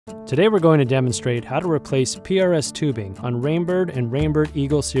Today we're going to demonstrate how to replace PRS tubing on Rain Bird and Rain Bird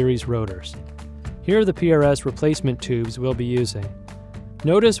Eagle series rotors. Here are the PRS replacement tubes we'll be using.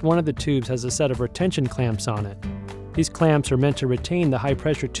 Notice one of the tubes has a set of retention clamps on it. These clamps are meant to retain the high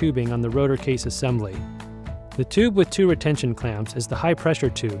pressure tubing on the rotor case assembly. The tube with 2 retention clamps is the high pressure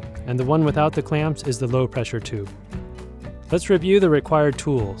tube, and the one without the clamps is the low pressure tube. Let's review the required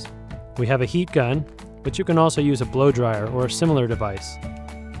tools. We have a heat gun, but you can also use a blow dryer or a similar device.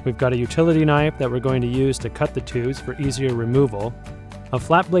 We've got a utility knife that we're going to use to cut the tubes for easier removal, a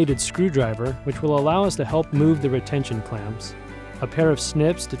flat-bladed screwdriver which will allow us to help move the retention clamps, a pair of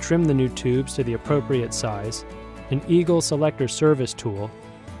snips to trim the new tubes to the appropriate size, an Eagle Selector service tool,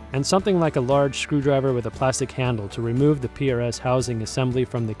 and something like a large screwdriver with a plastic handle to remove the PRS housing assembly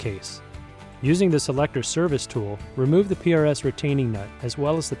from the case. Using the Selector service tool, remove the PRS retaining nut as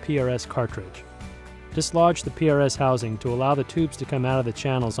well as the PRS cartridge. Dislodge the PRS housing to allow the tubes to come out of the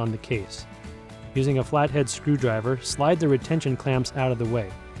channels on the case. Using a flathead screwdriver, slide the retention clamps out of the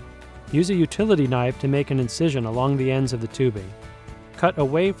way. Use a utility knife to make an incision along the ends of the tubing. Cut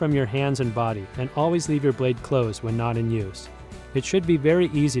away from your hands and body, and always leave your blade closed when not in use. It should be very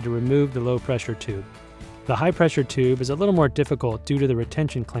easy to remove the low pressure tube. The high pressure tube is a little more difficult due to the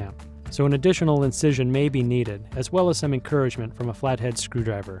retention clamp, so an additional incision may be needed, as well as some encouragement from a flathead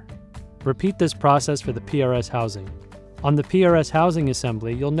screwdriver. Repeat this process for the PRS housing. On the PRS housing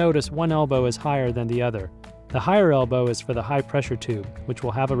assembly, you'll notice one elbow is higher than the other. The higher elbow is for the high pressure tube, which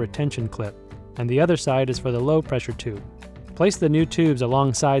will have a retention clip, and the other side is for the low pressure tube. Place the new tubes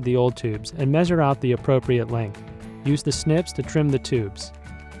alongside the old tubes and measure out the appropriate length. Use the snips to trim the tubes.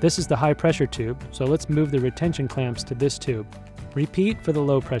 This is the high pressure tube, so let's move the retention clamps to this tube. Repeat for the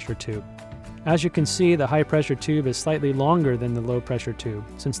low pressure tube. As you can see, the high pressure tube is slightly longer than the low pressure tube,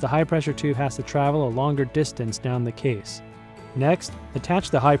 since the high pressure tube has to travel a longer distance down the case. Next,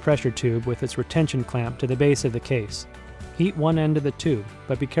 attach the high pressure tube with its retention clamp to the base of the case. Heat one end of the tube,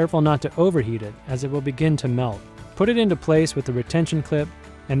 but be careful not to overheat it, as it will begin to melt. Put it into place with the retention clip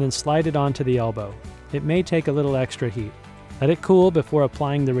and then slide it onto the elbow. It may take a little extra heat. Let it cool before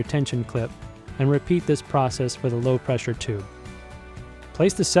applying the retention clip, and repeat this process for the low pressure tube.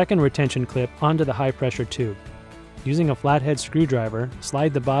 Place the second retention clip onto the high pressure tube. Using a flathead screwdriver,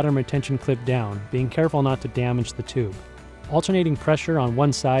 slide the bottom retention clip down, being careful not to damage the tube. Alternating pressure on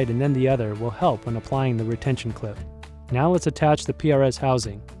one side and then the other will help when applying the retention clip. Now let's attach the PRS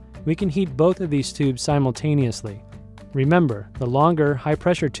housing. We can heat both of these tubes simultaneously. Remember, the longer high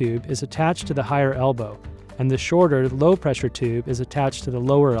pressure tube is attached to the higher elbow, and the shorter low pressure tube is attached to the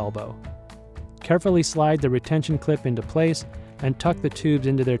lower elbow. Carefully slide the retention clip into place and tuck the tubes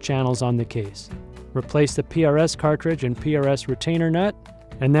into their channels on the case. Replace the PRS cartridge and PRS retainer nut,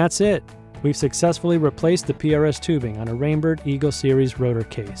 and that's it! We've successfully replaced the PRS tubing on a Rain Bird Eagle series rotor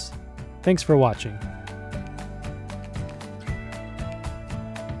case. Thanks for watching.